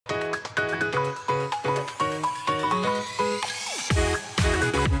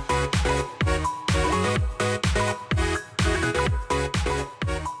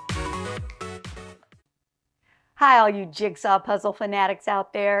Hi, all you jigsaw puzzle fanatics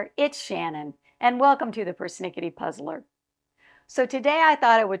out there. It's Shannon, and welcome to the Persnickety Puzzler. So today I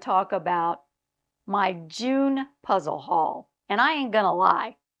thought I would talk about my June puzzle haul. And I ain't gonna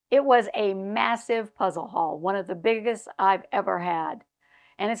lie, it was a massive puzzle haul, one of the biggest I've ever had.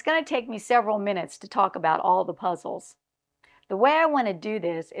 And it's gonna take me several minutes to talk about all the puzzles. The way I want to do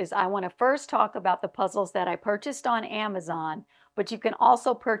this is I want to first talk about the puzzles that I purchased on Amazon, but you can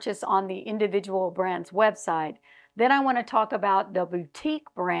also purchase on the individual brand's website. Then I want to talk about the boutique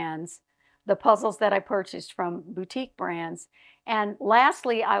brands, the puzzles that I purchased from boutique brands. And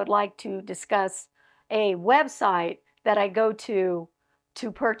lastly, I would like to discuss a website that I go to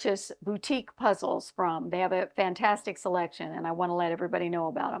purchase boutique puzzles from. They have a fantastic selection, and I want to let everybody know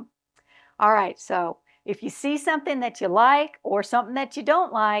about them. All right, so if you see something that you like or something that you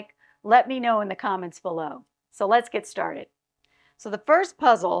don't like, let me know in the comments below. So let's get started. So the first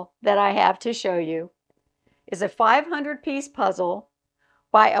puzzle that I have to show you is a 500-piece puzzle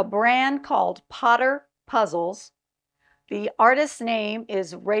by a brand called Modernpuzzles. The artist's name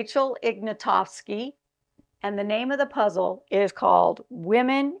is Rachel Ignatowski, and the name of the puzzle is called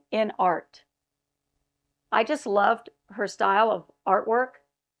Women in Art. I just loved her style of artwork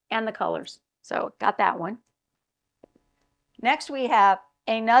and the colors. So got that one. Next we have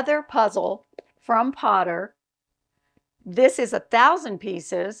another puzzle from Potter. This is 1,000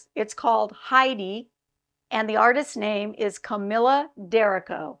 pieces. It's called Heidi, and the artist's name is Camilla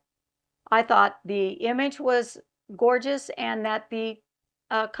Derrico. I thought the image was gorgeous and that the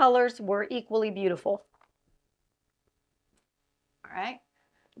colors were equally beautiful. All right.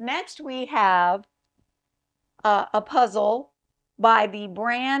 Next we have a puzzle by the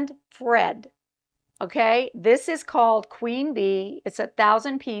brand Fred. Okay, this is called Queen Bee. It's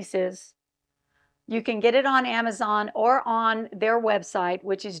 1,000 pieces. You can get it on Amazon or on their website,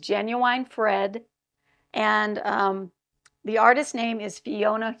 which is Genuine Fred. And the artist's name is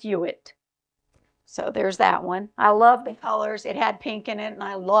Fiona Hewitt. So there's that one. I love the colors. It had pink in it, and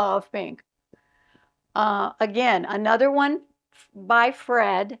I love pink. Again, another one by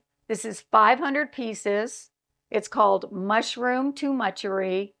Fred. This is 500 pieces. It's called Mushroom to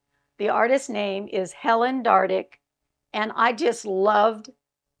Muchery. The artist's name is Helen Dardick, and I just loved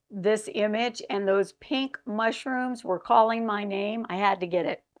this image, and those pink mushrooms were calling my name. I had to get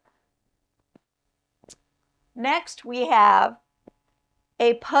it. Next, we have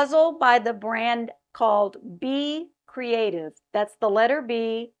a puzzle by the brand called Be Creative. That's the letter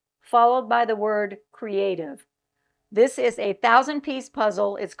B followed by the word creative. This is a 1,000-piece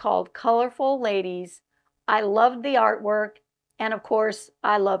puzzle. It's called Colorful Ladies. I loved the artwork, and of course,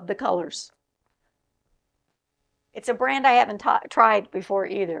 I love the colors. It's a brand I haven't tried before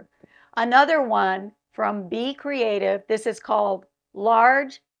either. Another one from Be Creative. This is called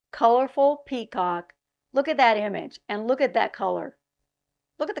Large Colorful Peacock. Look at that image and look at that color.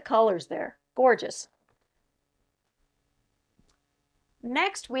 Look at the colors there. Gorgeous.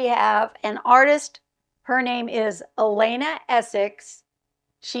 Next, we have an artist. Her name is Elena Essex.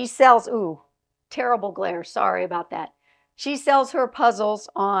 She sells, ooh, terrible glare. Sorry about that. She sells her puzzles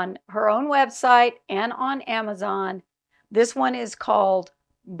on her own website and on Amazon. This one is called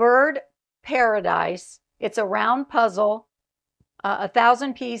Bird Paradise. It's a round puzzle,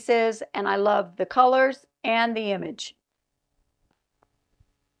 1,000 pieces, and I love the colors and the image.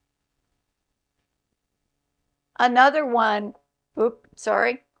 Another one,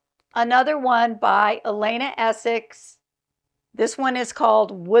 another one by Elena Essex. This one is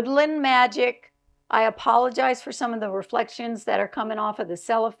called Woodland Magic. I apologize for some of the reflections that are coming off of the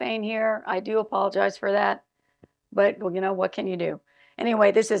cellophane here. I do apologize for that, but you know, what can you do?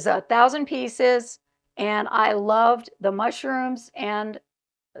 Anyway, this is 1,000 pieces, and I loved the mushrooms and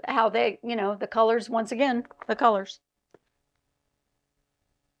how they, you know, the colors, once again, the colors.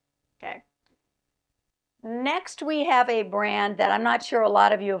 Okay. Next, we have a brand that I'm not sure a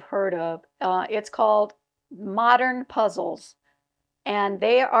lot of you have heard of. It's called Modernpuzzles, and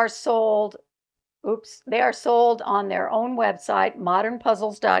they are sold on their own website,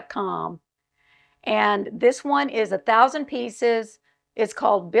 modernpuzzles.com. And this one is 1,000 pieces. It's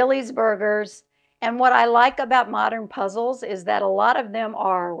called Billy's Burgers. And what I like about Modernpuzzles is that a lot of them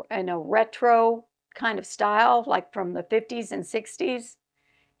are in a retro kind of style, like from the 50s and 60s.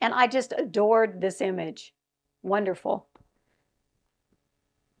 And I just adored this image. Wonderful.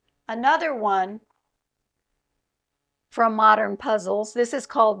 Another one from Modernpuzzles. This is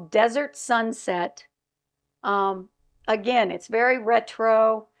called Desert Sunset. Again, it's very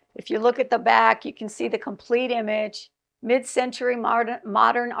retro. If you look at the back, you can see the complete image. Mid-century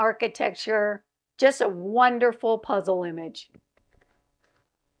modern architecture. Just a wonderful puzzle image.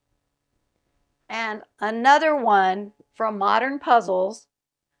 And another one from Modern Puzzles.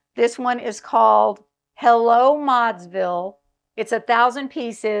 This one is called Hello Modsville. It's 1,000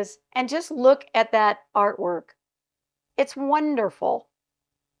 pieces. And just look at that artwork. It's wonderful.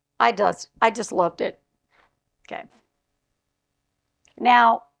 I just loved it. Okay.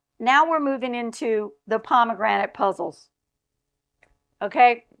 Now we're moving into the Pomegranate puzzles.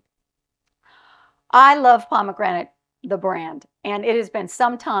 Okay. I love Pomegranate, the brand, and it has been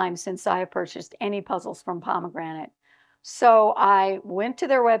some time since I have purchased any puzzles from Pomegranate. So I went to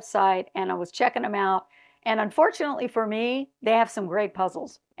their website and I was checking them out. And unfortunately for me, they have some great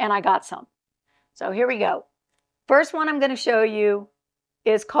puzzles, and I got some. So here we go. First one I'm going to show you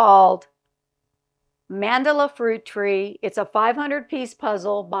is called Mandala Fruit Tree. It's a 500-piece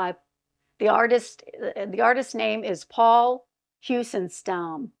puzzle by the artist. The artist's name is Paul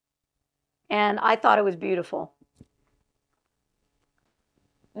Husenstam. And I thought it was beautiful.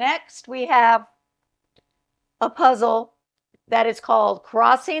 Next, we have a puzzle that is called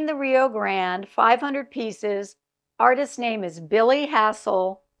Crossing the Rio Grande, 500 pieces. Artist's name is Billy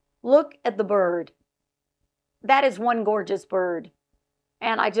Hassel. Look at the bird. That is one gorgeous bird.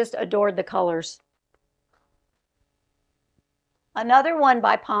 And I just adored the colors. Another one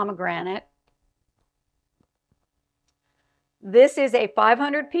by Pomegranate. This is a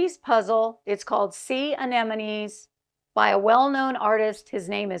 500-piece puzzle. It's called Sea Anemones by a well-known artist. His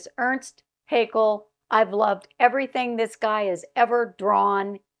name is Ernst Haeckel. I've loved everything this guy has ever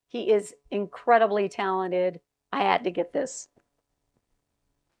drawn. He is incredibly talented. I had to get this.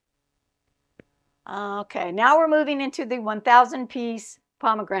 Okay, now we're moving into the 1,000-piece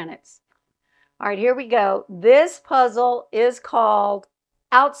pomegranates. All right, here we go. This puzzle is called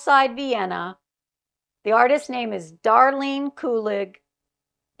Outside Vienna. The artist's name is Darlene Kulig,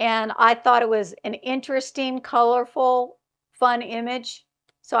 and I thought it was an interesting, colorful, fun image,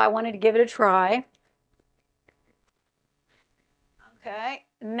 so I wanted to give it a try. Okay,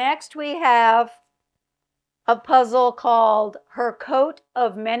 next we have a puzzle called Her Coat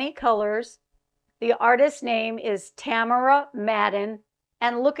of Many Colors. The artist's name is Tamara Madden,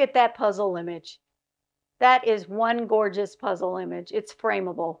 and look at that puzzle image. That is one gorgeous puzzle image. It's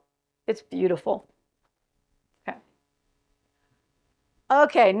frameable. It's beautiful.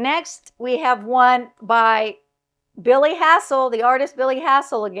 Okay, next we have one by Billy Hassel, the artist Billy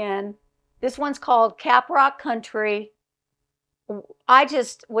Hassel again. This one's called Caprock Country. I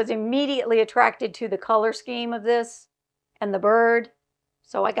just was immediately attracted to the color scheme of this and the bird,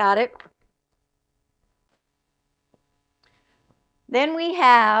 so I got it. Then we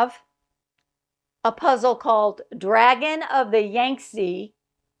have a puzzle called Dragon of the Yangtze.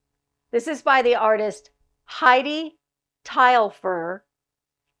 This is by the artist Heidi Tilfer.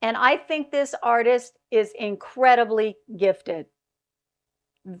 And I think this artist is incredibly gifted.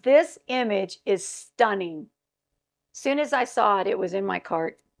 This image is stunning. As soon as I saw it, it was in my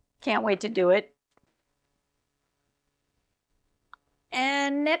cart. Can't wait to do it.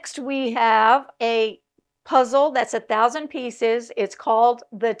 And next we have a puzzle that's 1,000 pieces. It's called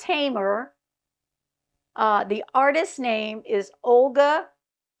The Tamer. The artist's name is Olga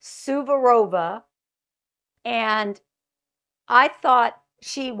Suvarova. And I thought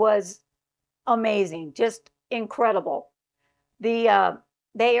she was amazing, just incredible. The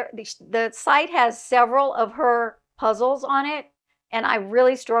site has several of her puzzles on it, and I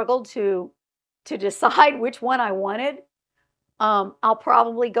really struggled to decide which one I wanted. I'll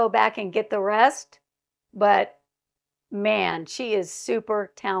probably go back and get the rest, but man, she is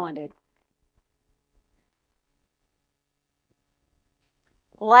super talented.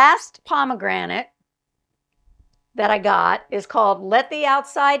 Last pomegranate that I got is called Let the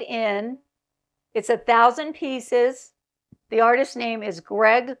Outside In. It's 1,000 pieces. The artist's name is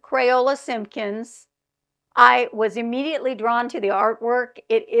Greg Crayola Simpkins. I was immediately drawn to the artwork.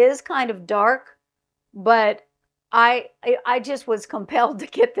 It is kind of dark, but I just was compelled to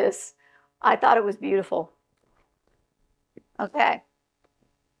get this. I thought it was beautiful. Okay.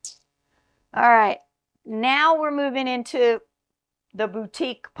 All right. Now we're moving into the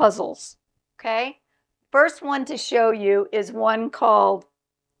boutique puzzles. Okay. First one to show you is one called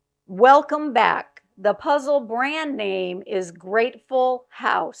Welcome Back. The puzzle brand name is Grateful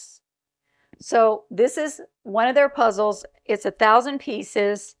House. So this is one of their puzzles. It's 1,000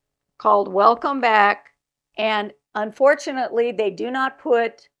 pieces called Welcome Back. And unfortunately, they do not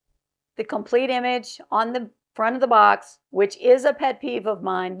put the complete image on the front of the box, which is a pet peeve of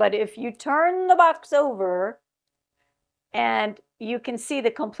mine. But if you turn the box over and you can see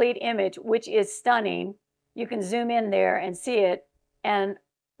the complete image, which is stunning. You can zoom in there and see it. And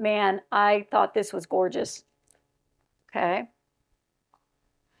man, I thought this was gorgeous. Okay.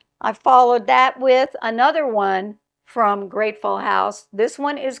 I followed that with another one from Grateful House. This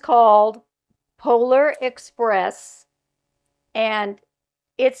one is called Polar Express, and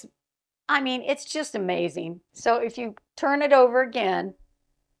it's just amazing. So if you turn it over again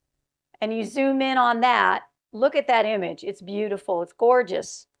and you zoom in on that, look at that image. It's beautiful. It's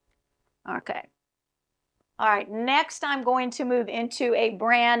gorgeous. Okay. All right, next I'm going to move into a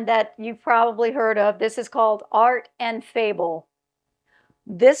brand that you've probably heard of. This is called Art and Fable.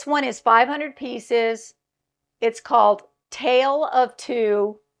 This one is 500 pieces. It's called Tale of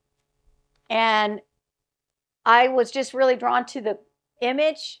Two. And I was just really drawn to the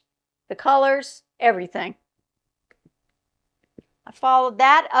image, the colors, everything. I followed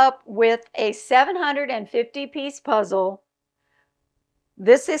that up with a 750-piece puzzle.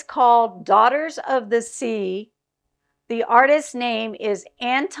 This is called Daughters of the Sea. The artist's name is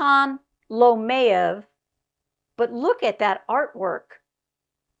Anton Lomayev. But look at that artwork.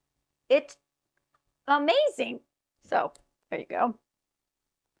 It's amazing. So there you go.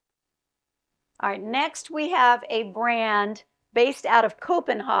 All right, next we have a brand based out of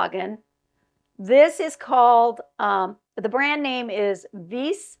Copenhagen. This is called, the brand name is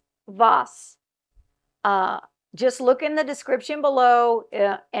VisseVasse. Just look in the description below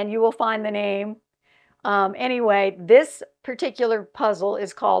and you will find the name. Anyway, this particular puzzle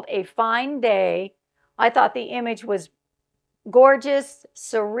is called A Fine Day. I thought the image was gorgeous,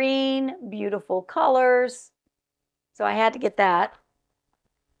 serene, beautiful colors. So I had to get that.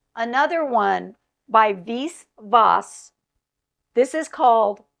 Another one by VisseVasse. This is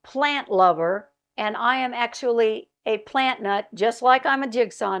called Plant Lover, and I am actually a plant nut, just like I'm a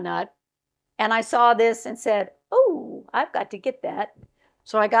jigsaw nut. And I saw this and said, oh, I've got to get that.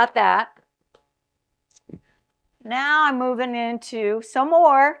 So I got that. Now I'm moving into some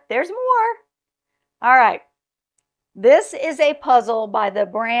more. There's more. All right. This is a puzzle by the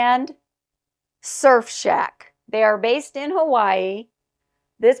brand Surf Shack. They are based in Hawaii.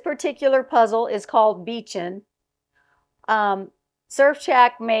 This particular puzzle is called Beachin. Surf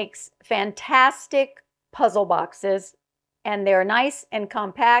Shack makes fantastic puzzle boxes, and they're nice and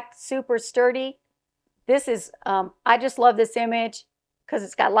compact, super sturdy. This is, I just love this image because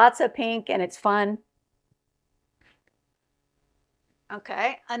it's got lots of pink and it's fun.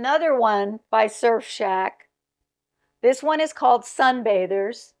 Okay, another one by Surf Shack. This one is called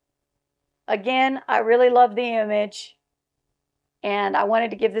Sunbathers. Again, I really love the image, and I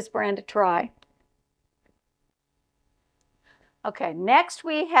wanted to give this brand a try. Okay, next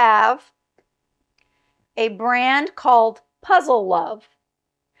we have a brand called PUZZLELOVE.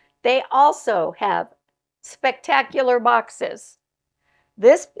 They also have spectacular boxes.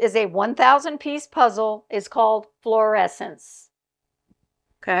 This is a 1,000-piece puzzle. It's called Fluorescence.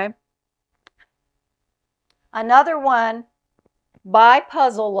 Okay. Another one by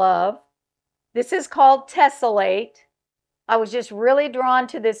PUZZLELOVE. This is called Tessellate. I was just really drawn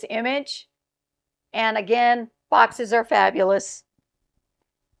to this image. And again, boxes are fabulous.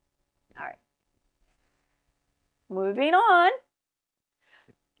 All right. Moving on.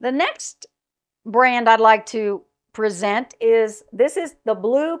 The next brand I'd like to present is, this is the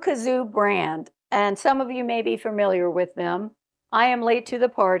Blue Kazoo brand. And some of you may be familiar with them. I am late to the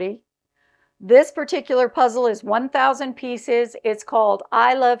party. This particular puzzle is 1,000 pieces. It's called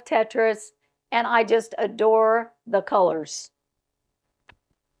I Love Tetris, and I just adore the colors.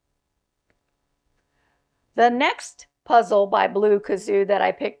 The next puzzle by Blue Kazoo that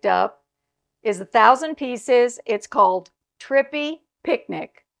I picked up is 1,000 pieces. It's called Trippy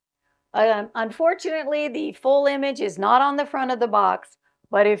Picnic. Unfortunately, the full image is not on the front of the box,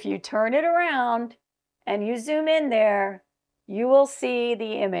 but if you turn it around and you zoom in there, you will see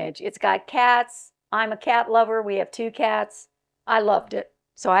the image. It's got cats. I'm a cat lover. We have 2 cats. I loved it,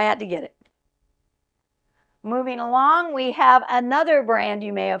 so I had to get it. Moving along, we have another brand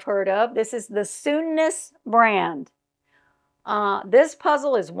you may have heard of. This is the SOONNESS brand. This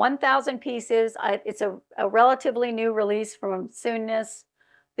puzzle is 1,000 pieces. It's a relatively new release from SOONNESS.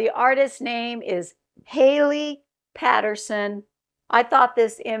 The artist's name is Haley Patterson. I thought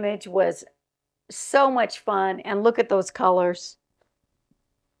this image was so much fun, and look at those colors.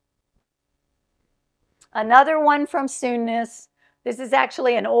 Another one from SOONNESS. This is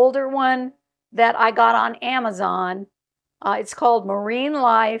actually an older one that I got on Amazon. It's called Marine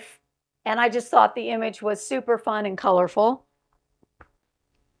Life, and I just thought the image was super fun and colorful.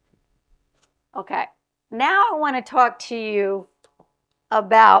 Okay, now I want to talk to you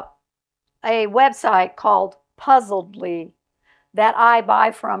about a website called Puzzledly that I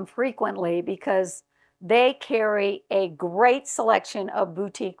buy from frequently because they carry a great selection of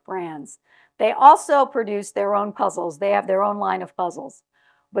boutique brands. They also produce their own puzzles. They have their own line of puzzles.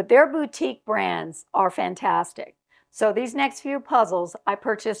 but their boutique brands are fantastic. So these next few puzzles I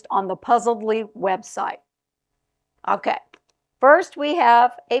purchased on the Puzzledly website. Okay, first we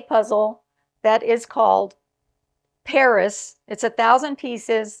have a puzzle that is called Paris. It's 1,000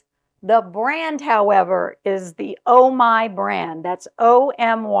 pieces. The brand, however, is the Oh My brand. That's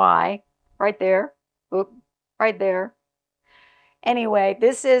O-M-Y, right there. Oop, right there. Anyway,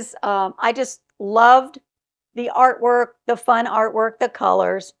 this is, I just loved the artwork, the fun artwork, the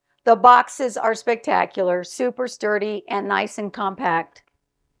colors. The boxes are spectacular, super sturdy and nice and compact.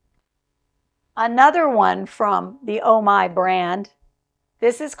 Another one from the Oh My brand.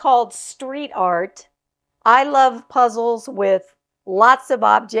 This is called Street Art. I love puzzles with lots of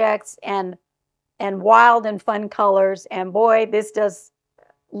objects and wild and fun colors. And boy, this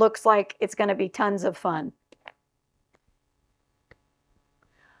looks like it's going to be tons of fun.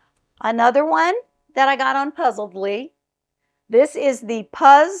 Another one that I got on Puzzledly. This is the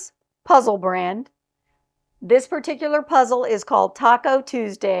Puzzle brand. This particular puzzle is called Taco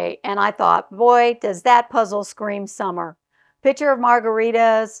Tuesday, and I thought, boy, does that puzzle scream summer. Picture of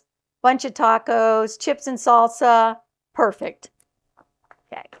margaritas, bunch of tacos, chips and salsa, perfect.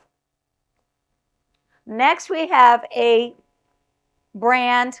 Okay. Next we have a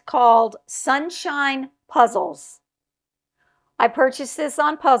brand called Sunshine Puzzles. I purchased this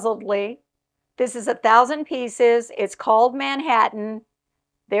on Puzzledly. This is 1,000 pieces. It's called Manhattan.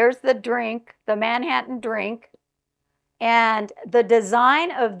 There's the drink, the Manhattan drink. And the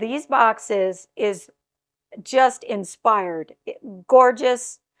design of these boxes is just inspired.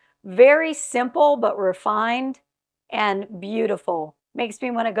 Gorgeous, very simple but refined and beautiful. Makes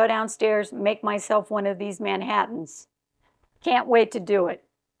me want to go downstairs and make myself one of these Manhattans. Can't wait to do it.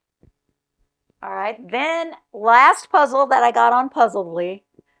 All right, then last puzzle that I got on Puzzledly.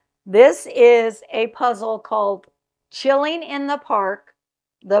 This is a puzzle called Chilling in the Park.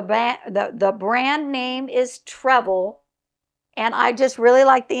 The brand name is Treble. And I just really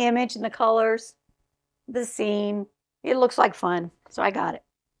like the image and the colors, the scene. It looks like fun, so I got it.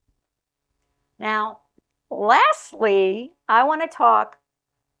 Now, lastly, I want to talk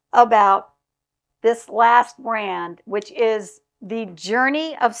about this last brand, which is the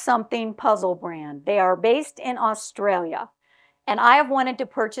Journey of Something puzzle brand. They are based in Australia, and I have wanted to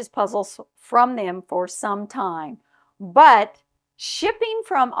purchase puzzles from them for some time. But shipping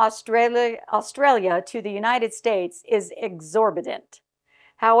from Australia to the United States is exorbitant.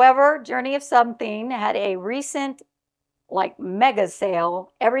 However, Journey of Something had a recent mega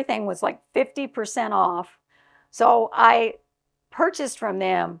sale. Everything was like 50% off. So I purchased from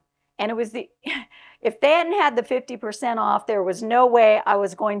them, and it was if they hadn't had the 50% off, there was no way I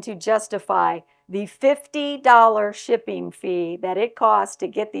was going to justify the $50 shipping fee that it cost to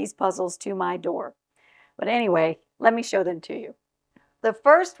get these puzzles to my door. But anyway, let me show them to you. The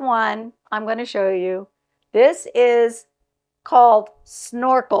first one I'm going to show you, this is called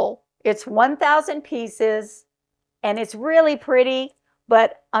Snorkel. It's 1,000 pieces, and it's really pretty,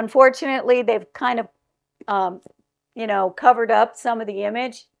 but unfortunately, they've kind of, covered up some of the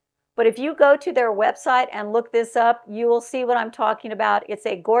image. But if you go to their website and look this up, you will see what I'm talking about. It's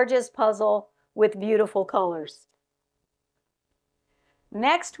a gorgeous puzzle with beautiful colors.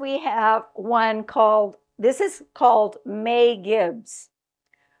 Next, we have one called, this is called May Gibbs,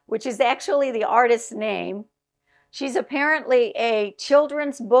 which is actually the artist's name. She's apparently a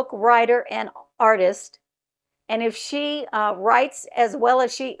children's book writer and artist. And if she writes as well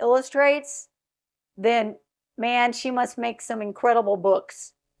as she illustrates, then, man, she must make some incredible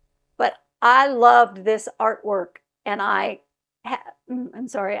books. But I loved this artwork, and I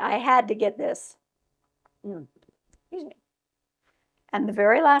had to get this. Excuse me. And the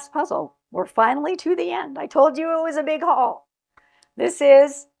very last puzzle, we're finally to the end. I told you it was a big haul. This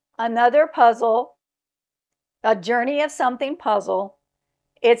is another puzzle, a Journey of Something puzzle.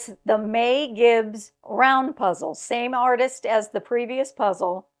 It's the May Gibbs round puzzle, same artist as the previous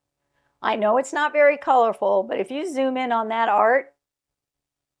puzzle. I know it's not very colorful, but if you zoom in on that art,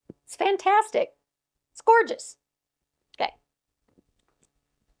 it's fantastic. It's gorgeous. Okay.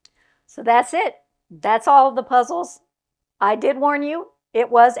 So that's it. That's all of the puzzles. I did warn you, it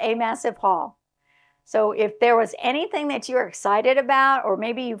was a massive haul. So if there was anything that you're excited about, or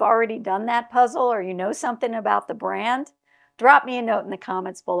maybe you've already done that puzzle, or you know something about the brand, drop me a note in the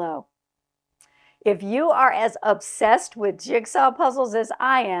comments below. If you are as obsessed with jigsaw puzzles as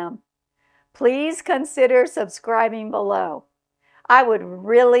I am, please consider subscribing below. I would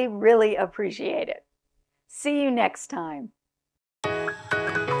really, really appreciate it. See you next time.